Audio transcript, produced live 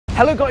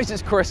Hello guys,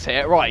 it's Chris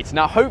here. Right,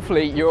 now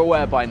hopefully you're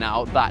aware by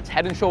now that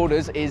Head &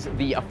 Shoulders is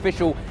the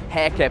official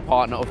hair care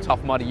partner of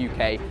Tough Mudder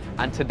UK,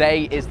 and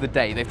today is the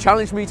day. They've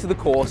challenged me to the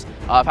course.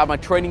 I've had my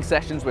training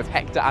sessions with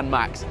Hector and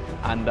Max,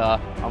 and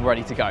I'm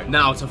ready to go.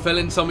 Now, to fill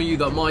in some of you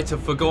that might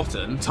have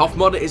forgotten, Tough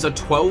Mudder is a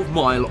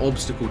 12-mile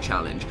obstacle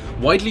challenge,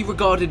 widely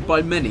regarded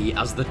by many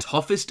as the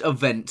toughest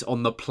event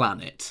on the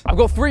planet. I've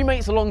got 3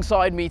 mates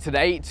alongside me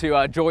today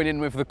to join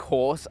in with the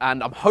course,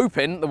 and I'm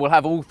hoping that we'll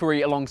have all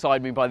 3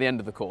 alongside me by the end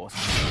of the course.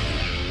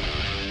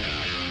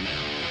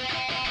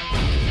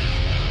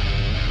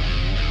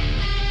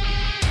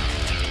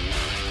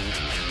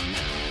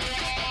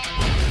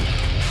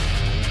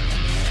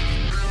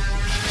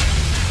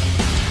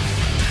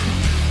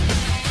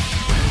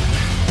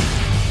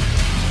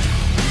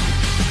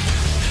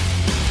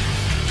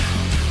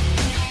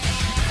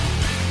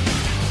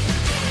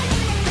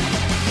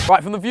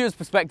 Right, from the viewer's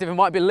perspective, it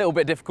might be a little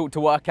bit difficult to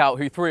work out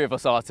who 3 of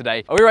us are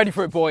today. Are we ready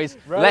for it, boys?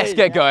 Ready. Let's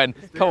get going.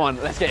 Come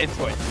on, let's get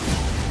into it.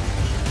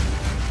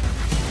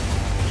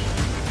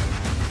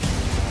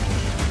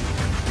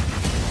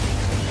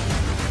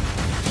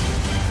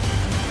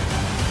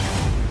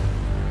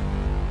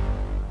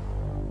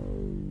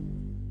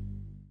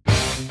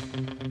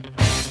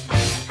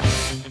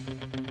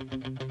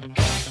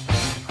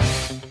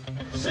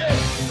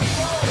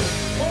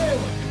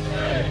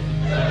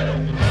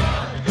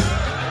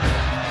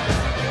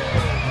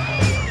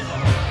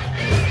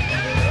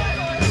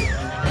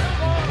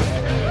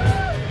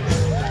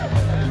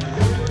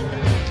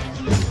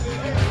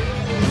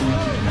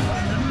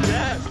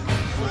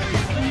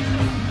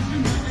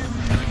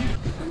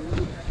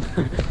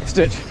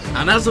 Stitch.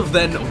 And as of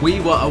then, we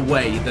were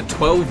away. The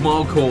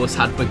 12-mile course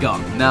had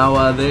begun.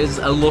 Now, there's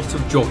a lot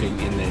of jogging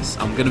in this.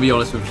 I'm going to be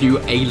honest with you,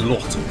 a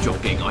lot of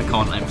jogging. I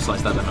can't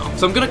emphasize that enough.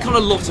 So I'm going to cut a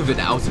lot of it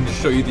out and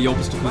just show you the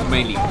obstacles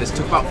mainly. This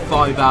took about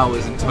 5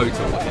 hours in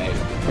total, okay?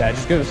 Yeah,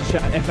 just give us a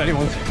shout if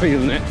anyone's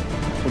feeling it.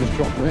 We'll just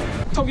drop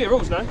it. Top Gear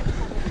rules now.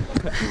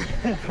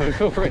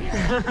 Feel free.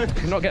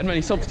 I'm not getting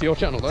many subs to your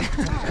channel though.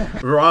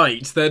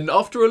 Right, then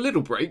after a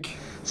little break.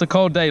 It's a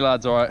cold day,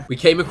 lads, alright? We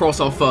came across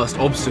our first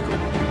obstacle.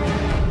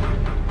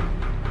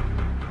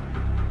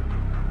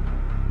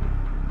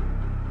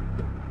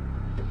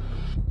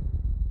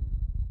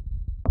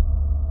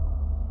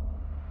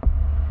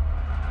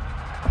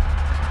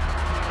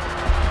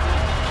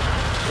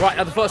 Right,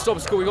 at the first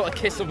obstacle, we got a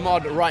kiss of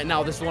mud right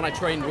now. This is the one I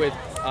trained with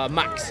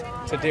Max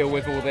to deal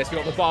with all this. We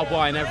got the barbed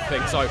wire and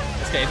everything, so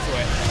let's get into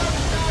it.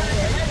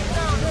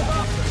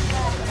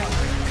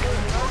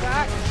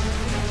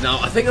 Now,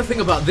 I think the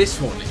thing about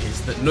this one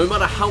is that no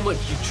matter how much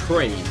you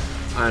train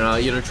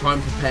and you know, try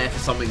and prepare for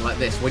something like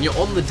this, when you're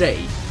on the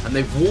day and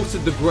they've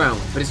watered the ground,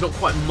 but it's not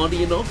quite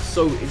muddy enough,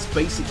 so it's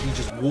basically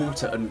just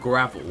water and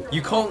gravel.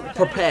 You can't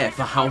prepare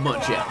for how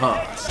much it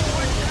hurts.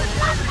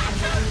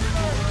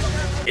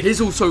 It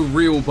is also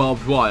real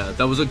barbed wire.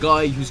 There was a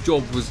guy whose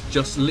job was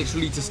just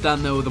literally to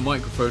stand there with a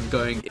microphone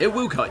going, "It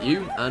will cut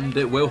you, and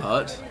it will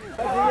hurt."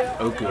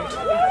 Oh, good.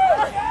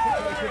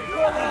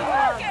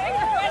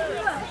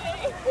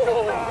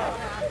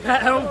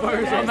 That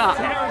elbows on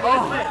that.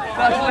 Oh,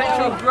 that's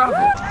literal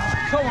gravel.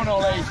 Come on,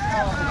 Ollie.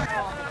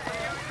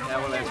 Yeah,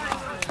 well,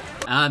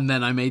 and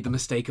then I made the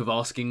mistake of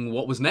asking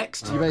what was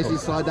next. You basically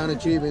slide down a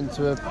tube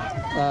into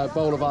a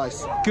bowl of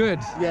ice. Good.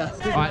 Yeah.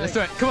 All right, let's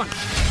do it. Come on.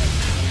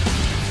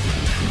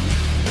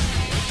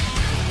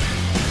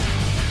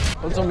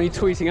 It's on me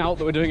tweeting out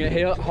that we're doing it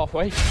here,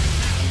 halfway.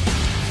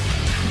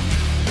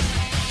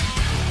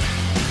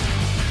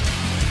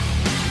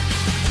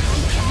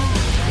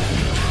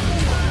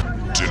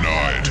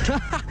 Denied.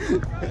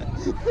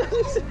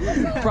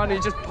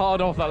 Brandy just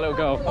parred off that little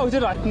girl. Oh,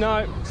 did I?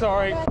 No,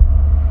 sorry.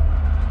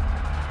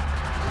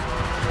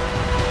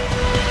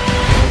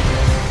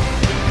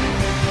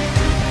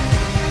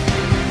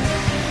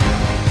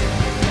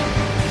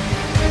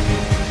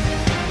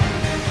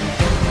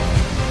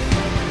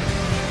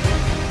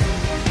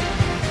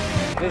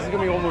 This is going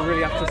to be one we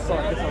really have to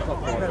psych yourself up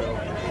for.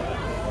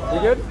 We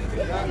good?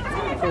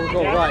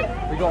 Cool. Right,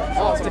 we got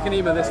Arctic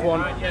Anema this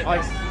one.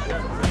 Ice.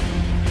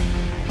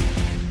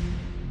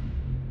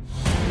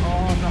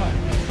 Oh no.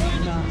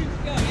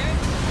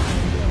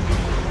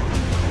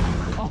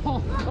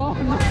 Oh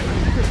no.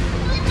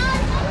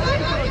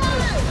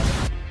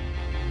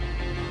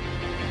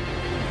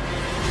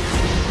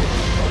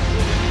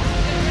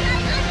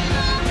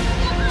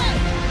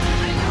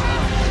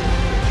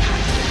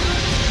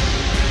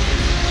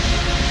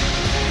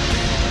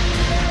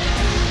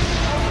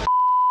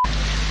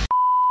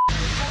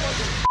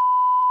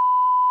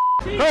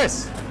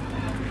 Chris,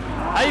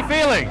 how you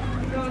feeling?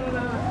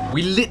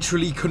 We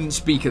literally couldn't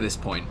speak at this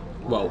point.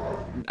 Well,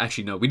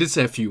 actually no, we did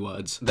say a few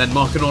words. Then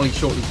Mark and Ollie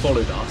shortly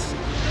followed us.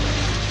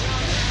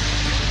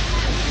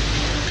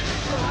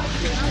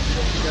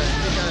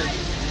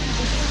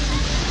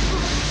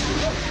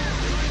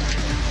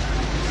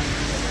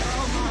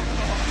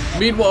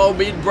 Meanwhile,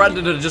 me and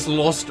Brandon had just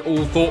lost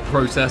all thought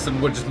process and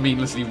were just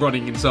meaninglessly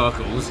running in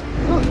circles.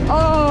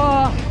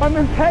 Ah, I'm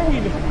in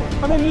pain.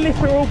 I'm in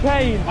literal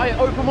pain. I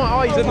opened my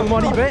eyes in the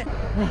muddy bit.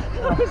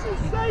 That's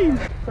insane.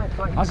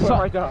 I just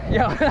right down.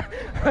 Yeah,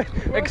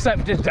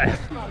 accepted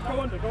death. Go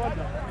under, go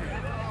under.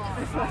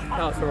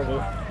 That's horrible.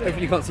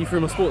 Hopefully you can't see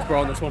through my sports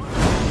bra on this one.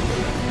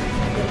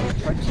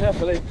 Right,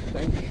 carefully.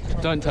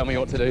 Don't tell me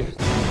what to do.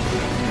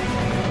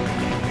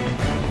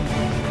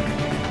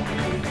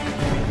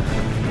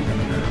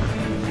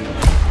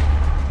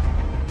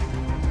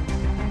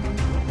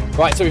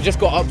 Right, so we've just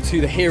got up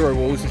to the hero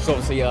walls, which is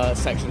obviously a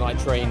section I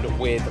trained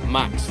with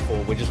Max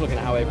for. We're just looking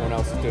at how everyone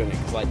else is doing it,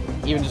 because like,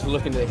 even just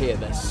looking at it here,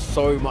 they're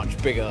so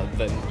much bigger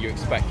than you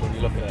expect when you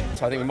look at it.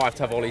 So I think we might have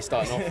to have Ollie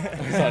starting off,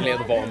 certainly at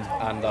the bottom,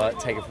 and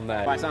take it from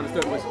there. Right, sounds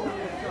good.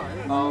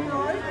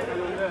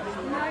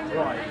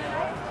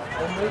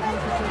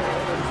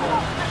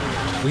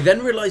 We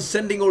then realised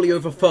sending Ollie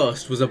over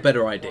first was a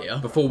better idea,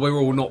 before we were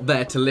all not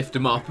there to lift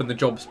him up and the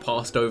job's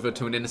passed over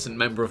to an innocent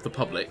member of the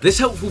public. This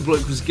helpful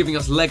bloke was giving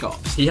us leg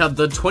ups. He had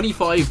the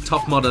 25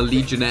 Tough Mudder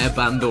Legionnaire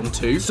band on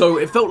too, so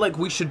it felt like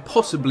we should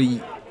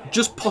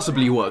just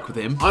possibly work with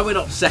him. I went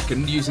up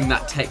second using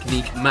that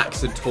technique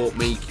Max had taught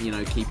me, you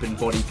know, keeping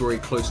body very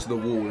close to the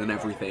wall and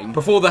everything.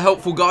 Before the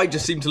helpful guy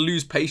just seemed to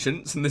lose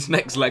patience and this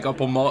next leg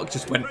up on Mark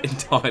just went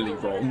entirely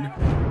wrong.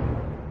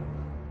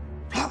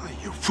 Blimey,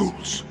 you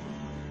fools!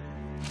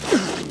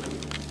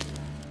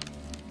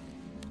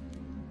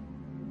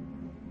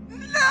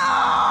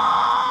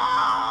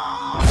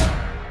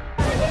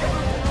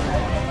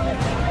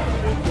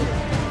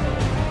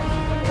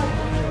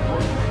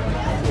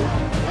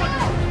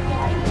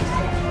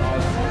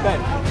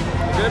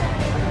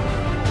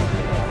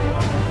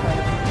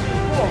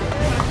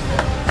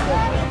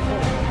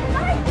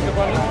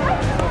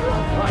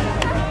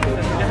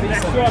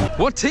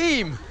 What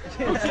team?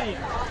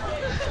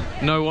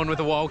 No one with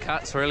the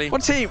Wildcats, really.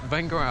 What team?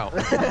 Wenger out.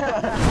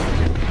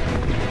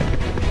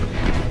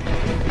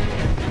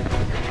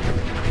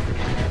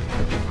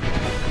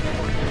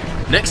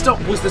 Next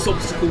up was this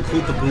obstacle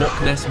called the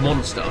Block Ness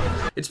Monster.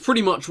 It's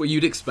pretty much what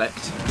you'd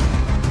expect.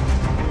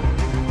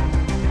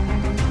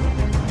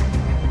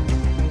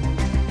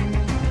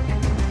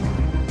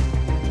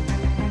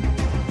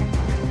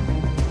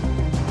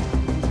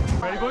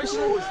 Ready, boys?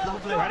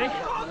 Ready?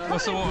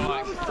 What's the water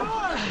like?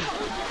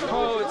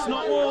 Oh, it's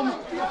not warm.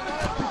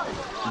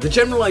 The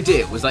general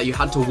idea was that you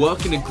had to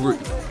work in a group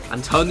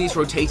and turn these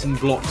rotating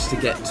blocks to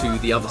get to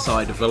the other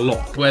side of the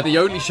lock, where the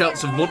only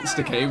shouts of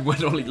monster came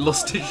when Ollie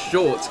lost his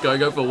shorts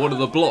going over one of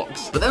the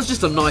blocks. But there was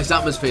just a nice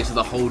atmosphere to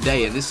the whole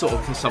day, and this sort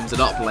of sums it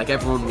up. Like,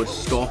 everyone would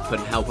stop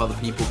and help other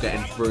people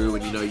getting through,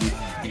 and you know, you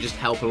just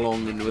help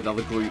along and with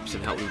other groups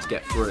and help them to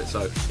get through it,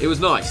 so it was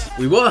nice.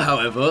 We were,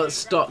 however,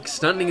 stuck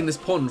standing in this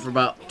pond for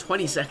about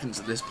 20 seconds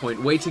at this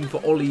point, waiting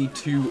for Ollie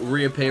to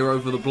reappear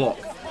over the block.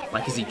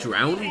 Like, is he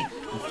drowned?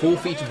 In 4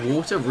 feet of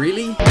water?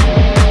 Really?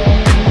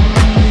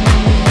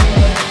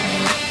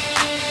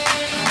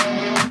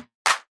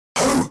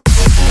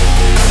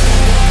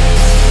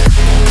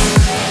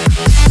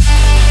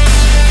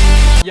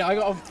 Yeah, I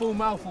got a full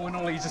mouthful when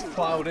Ollie just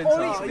ploughed into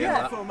us at the end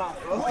of that. Full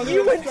mouthful.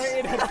 You went straight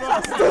in head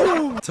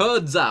first.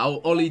 Turns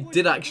out, Ollie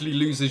did actually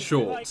lose his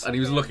shorts, and he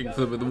was looking for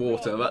them in the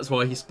water. That's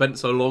why he spent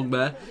so long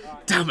there.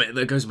 Damn it,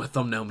 there goes my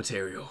thumbnail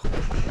material.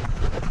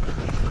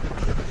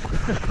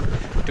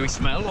 Do we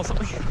smell or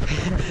something?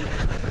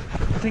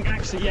 I think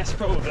actually, yes,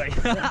 probably.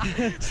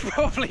 It's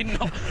probably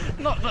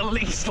not the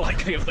least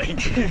likely of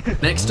things.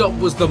 Next up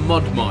was the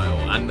Mud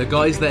Mile, and the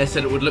guys there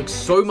said it would look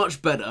so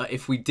much better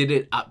if we did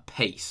it at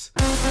pace.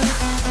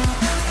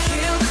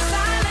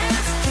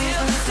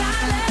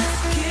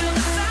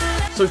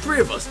 So 3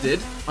 of us did.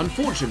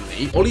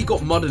 Unfortunately, Ollie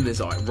got mud in his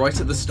eye right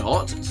at the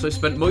start, so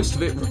spent most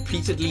of it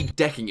repeatedly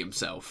decking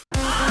himself.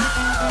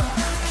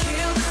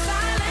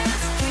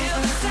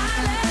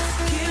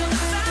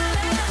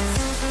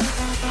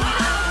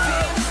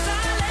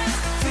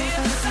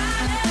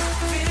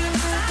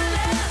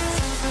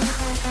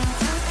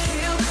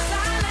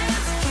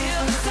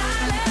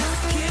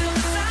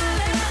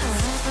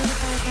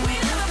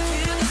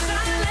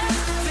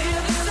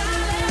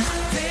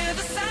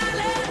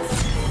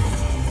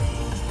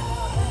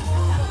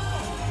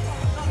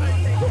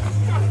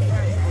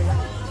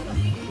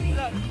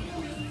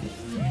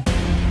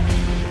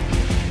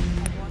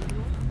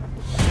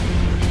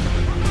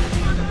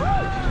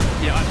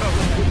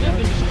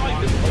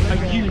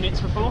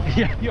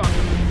 Yeah.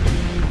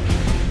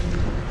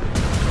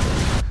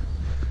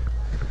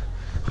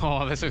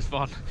 Oh, this is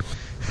fun.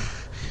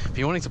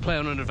 Been wanting to play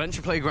on an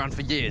adventure playground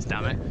for years,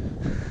 damn it.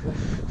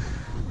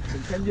 It's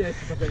been 10 years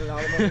since I've been in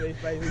one of these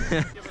babies.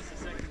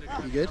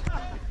 You good?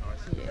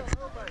 Yeah.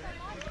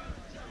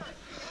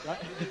 Right?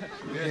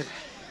 Good.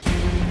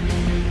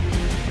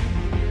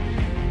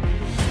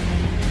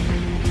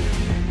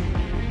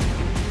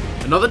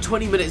 Another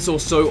 20 minutes or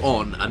so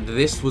on, and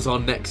this was our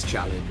next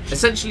challenge.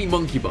 Essentially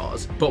monkey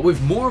bars, but with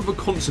more of a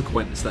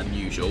consequence than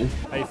usual.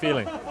 How you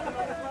feeling?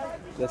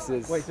 This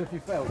is... Wait, so if you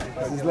failed,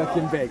 this is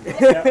looking big.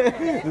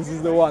 Yeah. This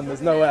is the one,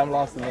 there's no way I'm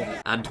lasting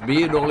this. And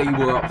me and Ollie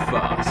were up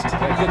first.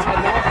 Yeah, good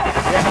time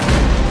now?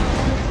 Yeah.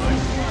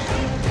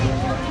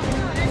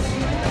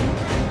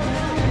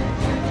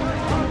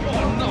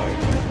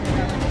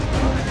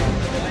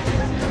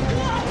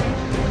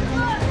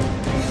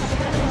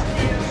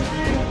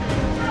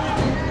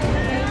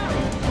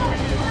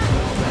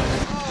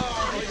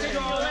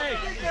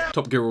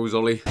 Top Gear rules,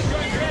 Ollie.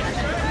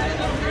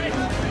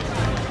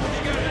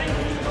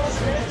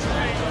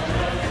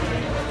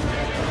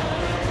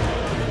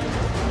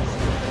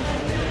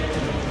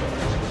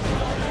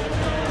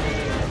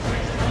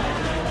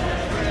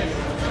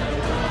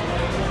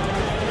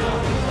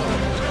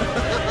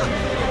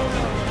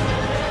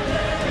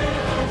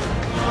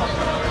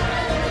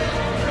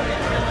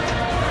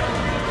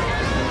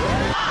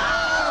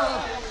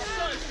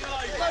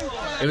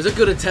 It was a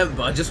good attempt,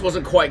 but I just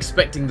wasn't quite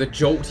expecting the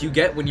jolt you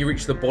get when you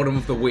reach the bottom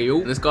of the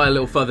wheel. And this guy a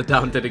little further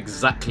down did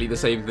exactly the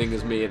same thing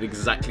as me at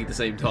exactly the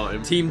same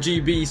time. Team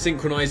GB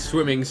Synchronized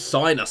Swimming,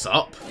 sign us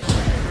up.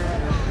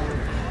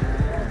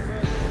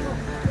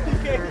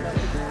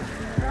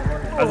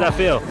 How's that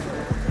feel? Do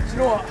you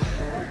know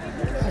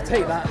what? I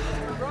take that.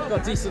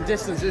 Got a decent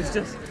distance. It's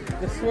just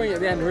the swing at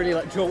the end really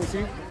like jolts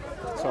you.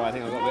 Sorry, I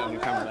think I got a bit on the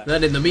camera there.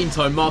 Then in the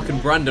meantime, Mark and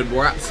Brandon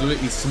were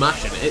absolutely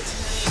smashing it.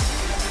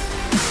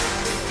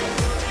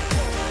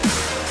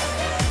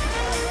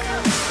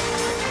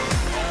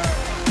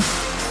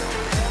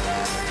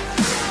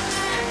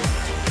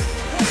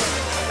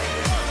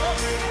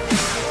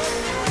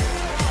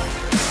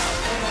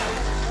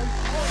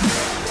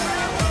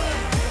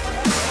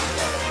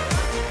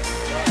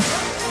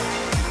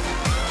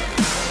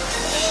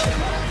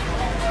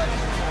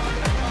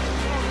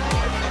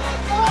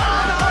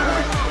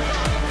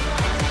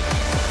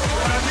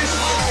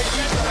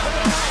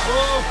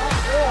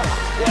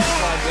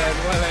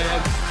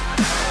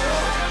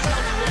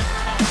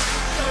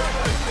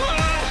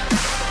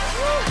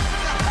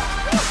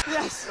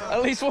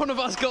 At least one of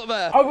us got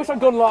there. I wish I'd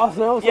gone last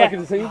now, so I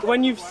could see.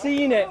 When you've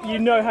seen it, you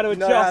know how to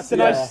adjust,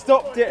 and I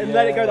stopped it and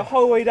let it go the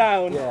whole way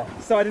down,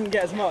 so I didn't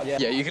get as much. Yeah,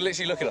 you can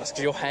literally look at us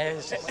because your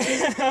hair's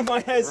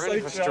My hair's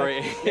really so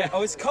frustrating. dry. Yeah, I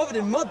was covered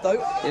in mud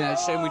though. Yeah,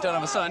 it's a shame we don't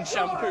have a certain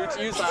shampoo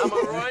to use that, am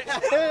I right?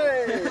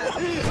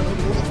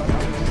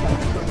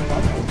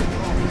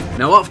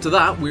 Now after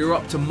that, we were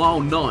up to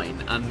mile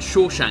 9, and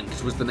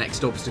Shawshanked was the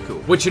next obstacle,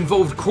 which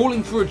involved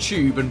crawling through a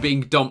tube and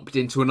being dumped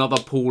into another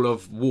pool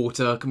of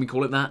water. Can we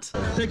call it that?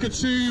 Take a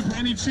tube,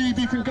 any tube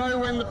you can go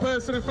when the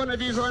person in front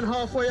of you is around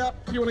halfway up.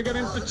 You want to get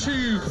into the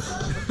tube.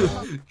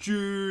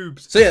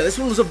 Tubes. So yeah, this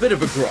one was a bit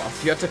of a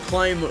graft. You had to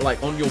climb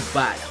like on your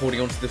back,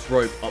 holding onto this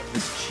rope up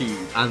this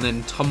tube, and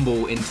then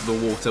tumble into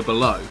the water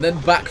below. Then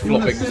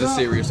backflopping was a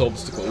serious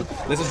obstacle.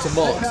 Listen to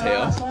Mark's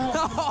here.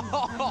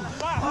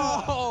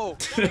 Oh!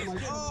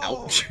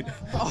 Ouch.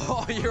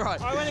 Oh, you're right.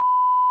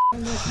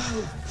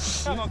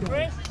 Come on,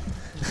 Chris.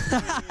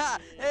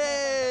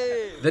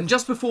 Hey! Then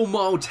just before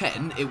mile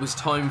 10, it was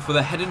time for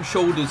the Head &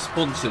 Shoulders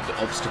sponsored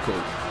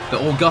obstacle, the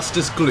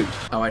Augustus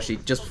Glute. Oh, actually,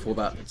 just before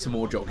that, some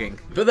more jogging.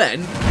 But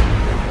then...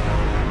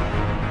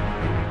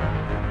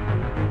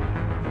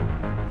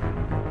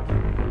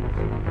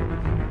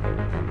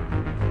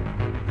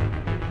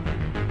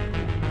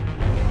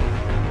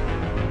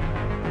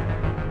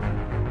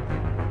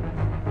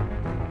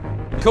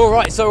 Cool,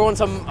 right, so we're on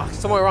to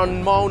somewhere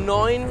around mile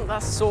 9.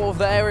 That's sort of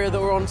the area that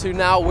we're on to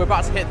now. We're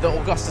about to hit the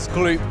Augustus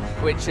Gloop,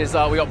 which is,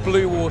 we got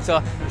blue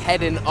water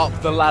heading up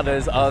the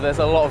ladders. There's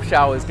a lot of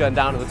showers going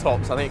down to the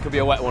top, so I think it could be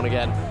a wet one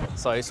again.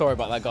 So sorry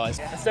about that, guys.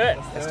 Let's do it.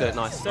 Let's do it,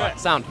 nice. Right,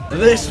 sound.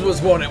 This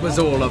was what it was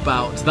all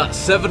about, that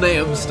 7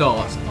 AM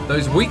start.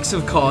 Those weeks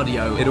of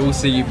cardio, it all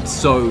seemed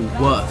so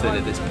worth it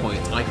at this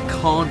point. I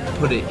can't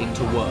put it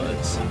into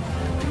words.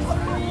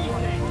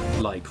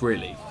 Like,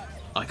 really,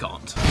 I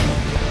can't.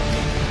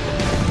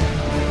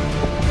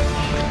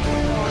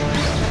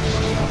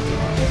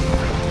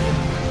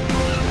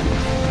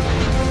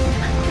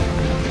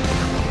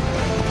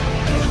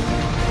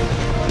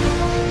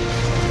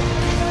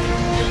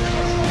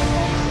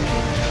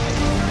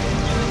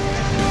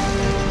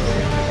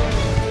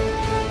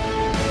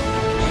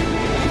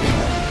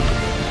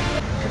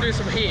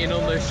 Some heating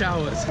on those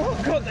showers.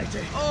 Oh God, they do.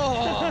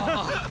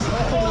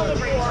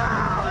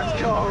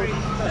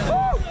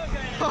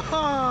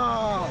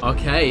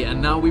 Okay, and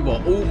now we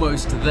were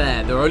almost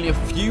there. There are only a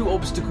few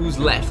obstacles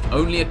left,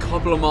 only a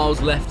couple of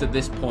miles left at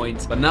this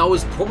point, but now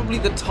is probably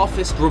the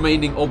toughest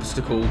remaining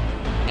obstacle,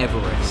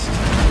 Everest.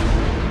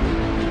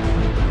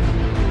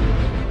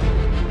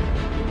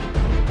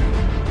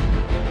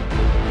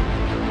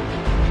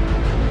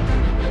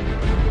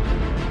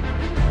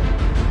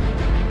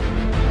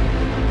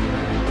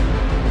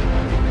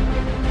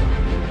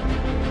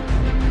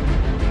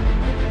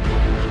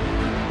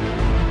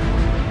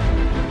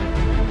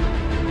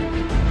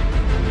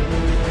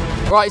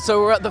 Right,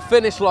 so we're at the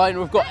finish line.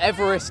 We've got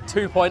Everest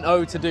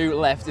 2.0 to do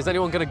left. Is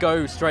anyone going to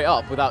go straight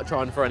up without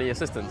trying for any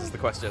assistance, is the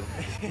question.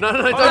 No,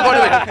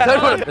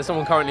 don't worry. There's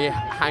someone currently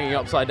hanging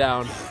upside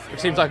down, which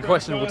seems like a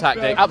questionable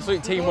tactic.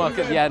 Absolute teamwork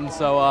at the end,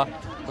 so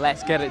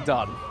let's get it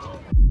done.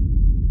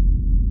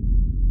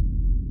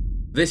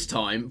 This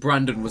time,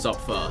 Brandon was up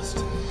first.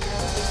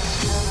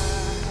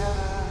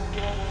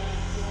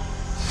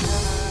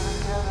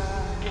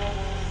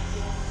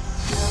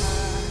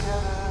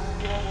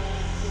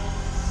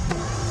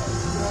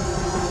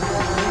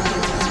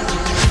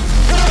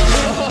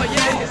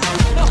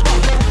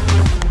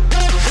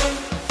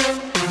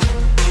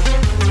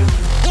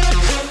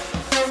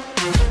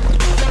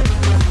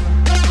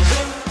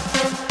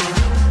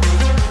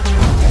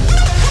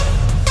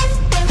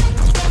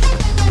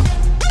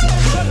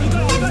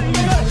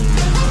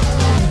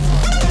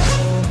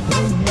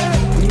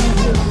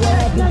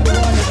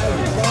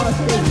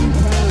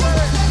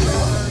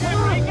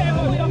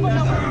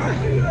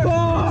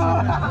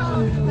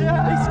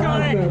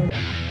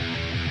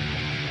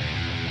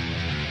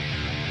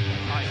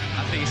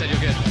 said you're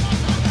good.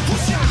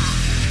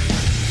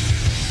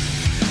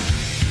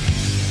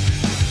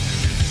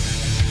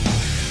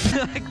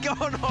 Go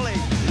on, Ollie.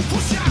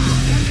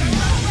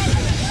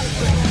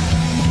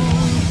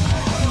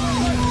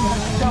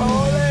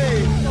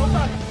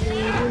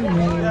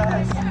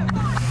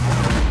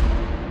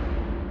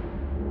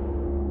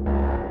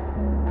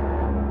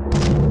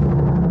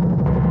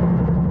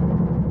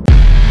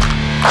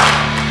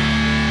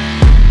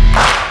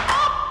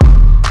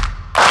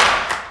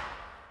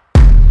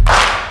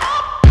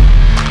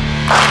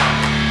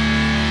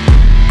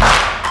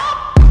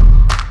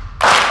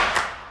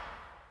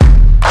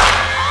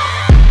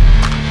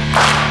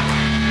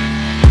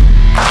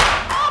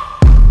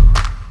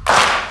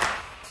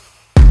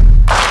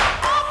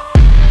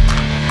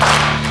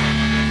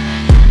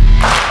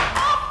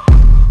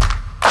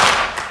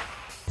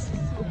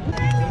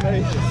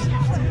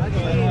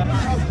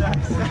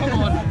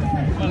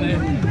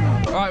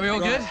 Alright, we all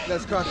good?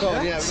 Let's crack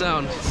on, yeah.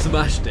 Sound.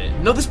 Smashed it.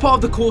 Now, this part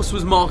of the course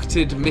was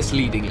marketed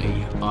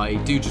misleadingly. I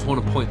do just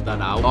want to point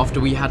that out. After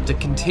we had to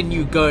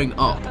continue going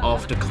up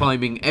after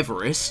climbing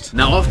Everest.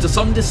 Now, after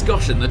some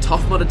discussion, the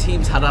Tough Mudder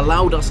teams had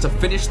allowed us to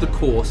finish the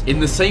course in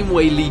the same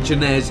way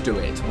Legionnaires do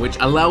it, which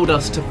allowed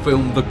us to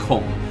film the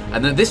Kong.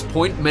 And at this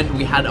point meant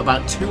we had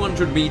about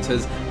 200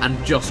 meters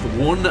and just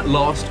one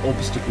last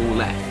obstacle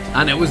left.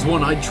 And it was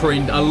one I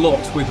trained a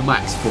lot with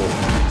Max for,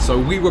 so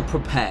we were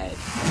prepared.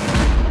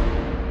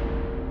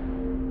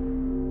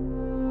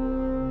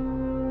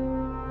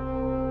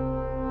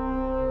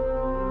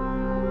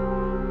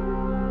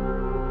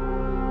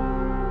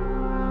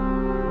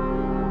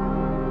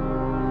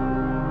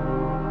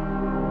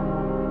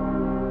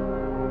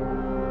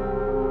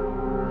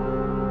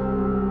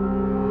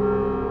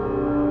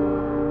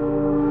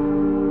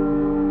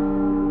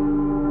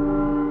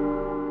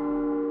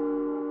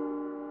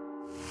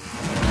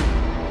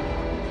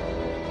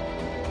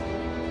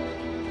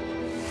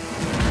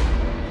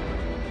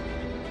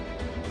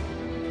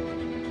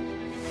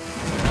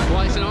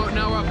 Right, so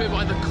now we're up here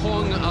by the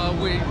Kong.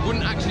 We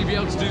wouldn't actually be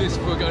able to do this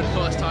if we were going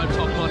first time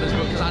Top Mudders,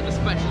 but because I had the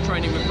special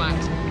training with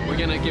Max, we're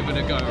going to give it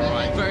a go,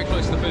 alright? Very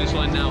close to the finish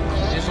line now.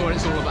 It's what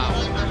it's all about.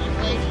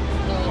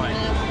 Right,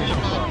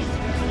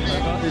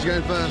 Who's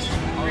going first?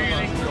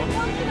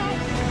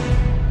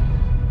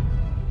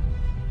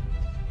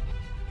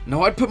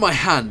 Now, I'd put my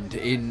hand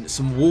in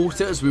some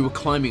water as we were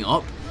climbing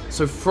up,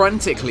 so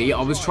frantically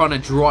I was trying to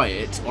dry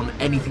it on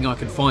anything I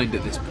could find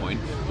at this point,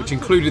 which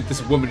included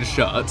this woman's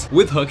shirt.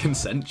 With her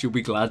consent, you'll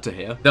be glad to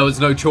hear. There was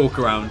no chalk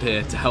around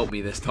here to help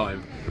me this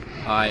time.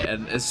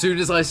 And as soon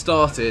as I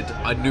started,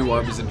 I knew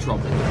I was in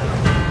trouble.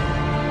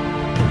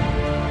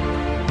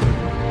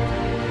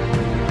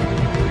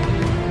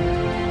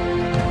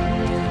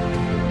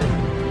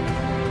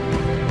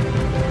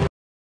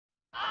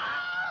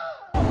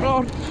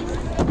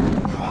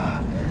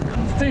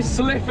 Too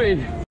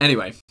slippy.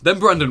 Anyway, then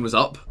Brandon was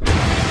up.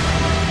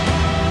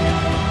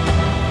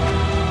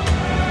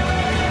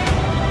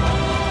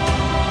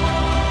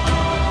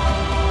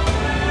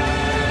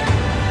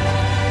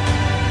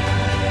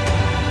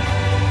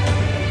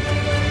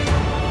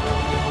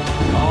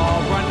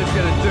 Oh, Brandon's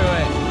gonna do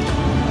it.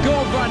 Go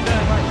on,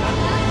 Brandon.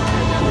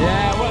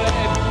 Yeah, well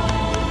in.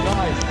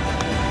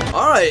 Nice.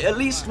 Alright, at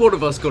least one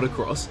of us got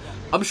across.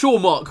 I'm sure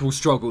Mark will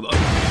struggle though.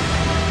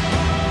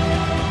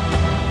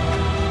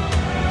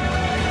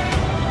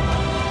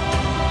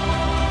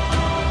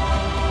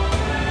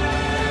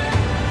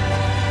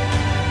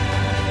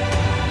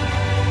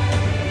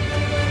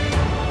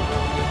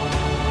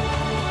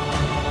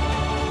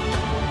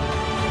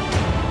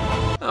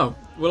 Oh,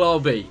 well I'll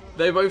be.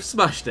 They both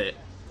smashed it.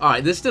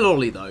 Alright, there's still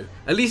Ollie though.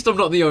 At least I'm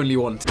not the only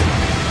one.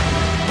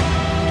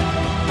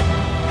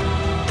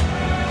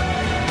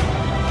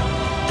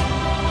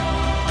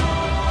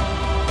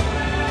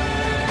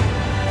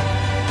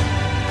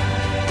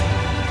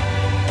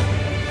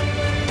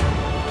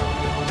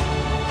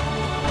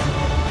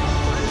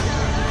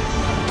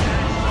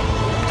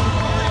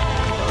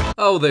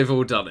 Oh, they've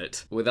all done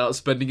it, without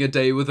spending a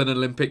day with an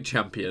Olympic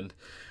champion.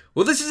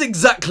 Well, this is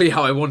exactly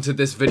how I wanted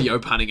this video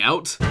panning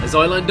out. As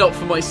I lined up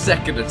for my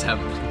second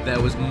attempt,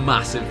 there was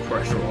massive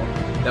pressure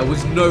on. There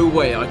was no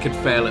way I could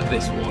fail at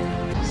this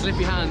one.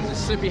 Slippy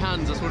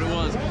hands, that's what it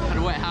was.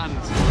 Had wet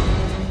hands.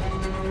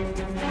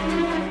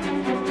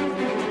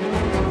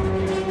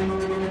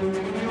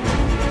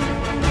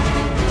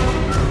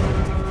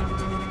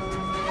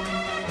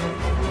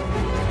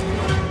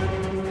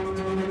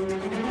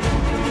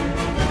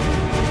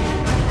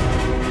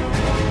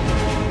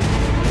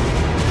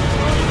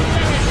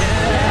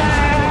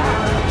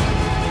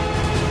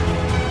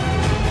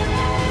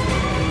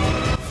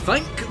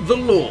 Thank the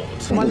Lord.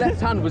 My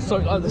left hand was so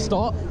at the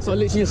start, so I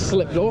literally just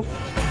slipped off.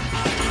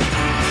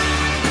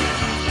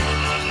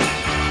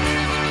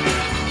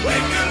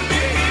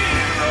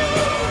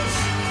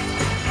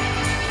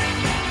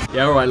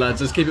 Yeah, alright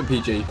lads, let's keep it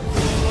PG.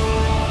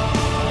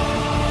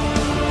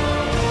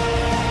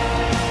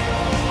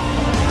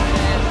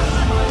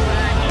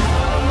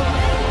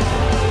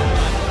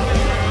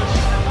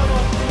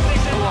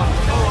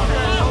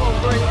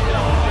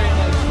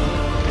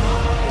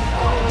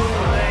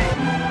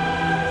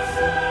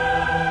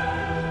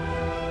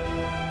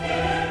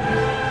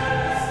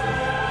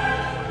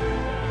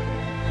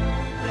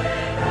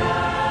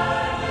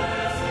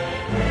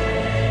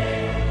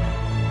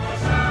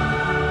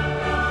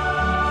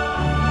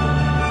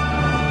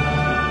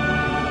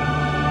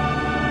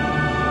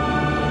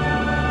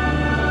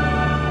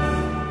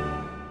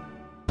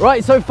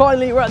 Right, so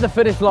finally we're at the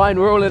finish line.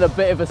 We're all in a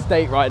bit of a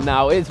state right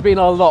now. It's been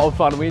a lot of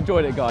fun. We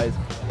enjoyed it, guys.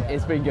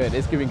 It's been good.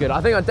 It's been good.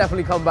 I think I'll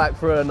definitely come back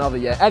for another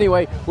year.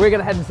 Anyway, we're going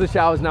to head into the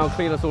showers now,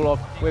 clean us all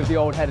off with the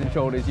old Head and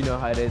Shoulders. You know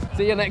how it is.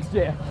 See you next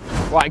year.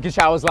 Right, good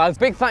showers, lads.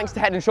 Big thanks to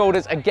Head and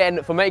Shoulders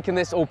again for making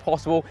this all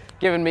possible,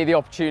 giving me the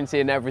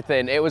opportunity and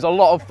everything. It was a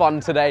lot of fun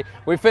today.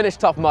 We've finished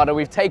Tough Mudder.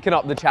 We've taken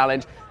up the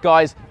challenge.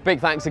 Guys, big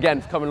thanks again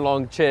for coming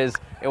along. Cheers.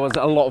 It was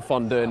a lot of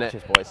fun doing it.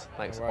 Cheers, boys.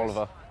 Thanks,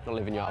 Oliver. Not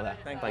leaving you out there.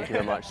 Thank you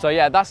very much. So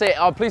yeah, that's it.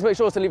 Please make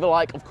sure to leave a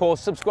like, of course,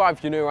 subscribe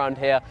if you're new around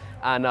here,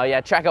 and yeah,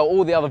 check out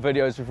all the other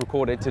videos we've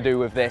recorded to do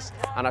with this,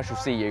 and I shall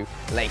see you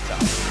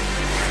later.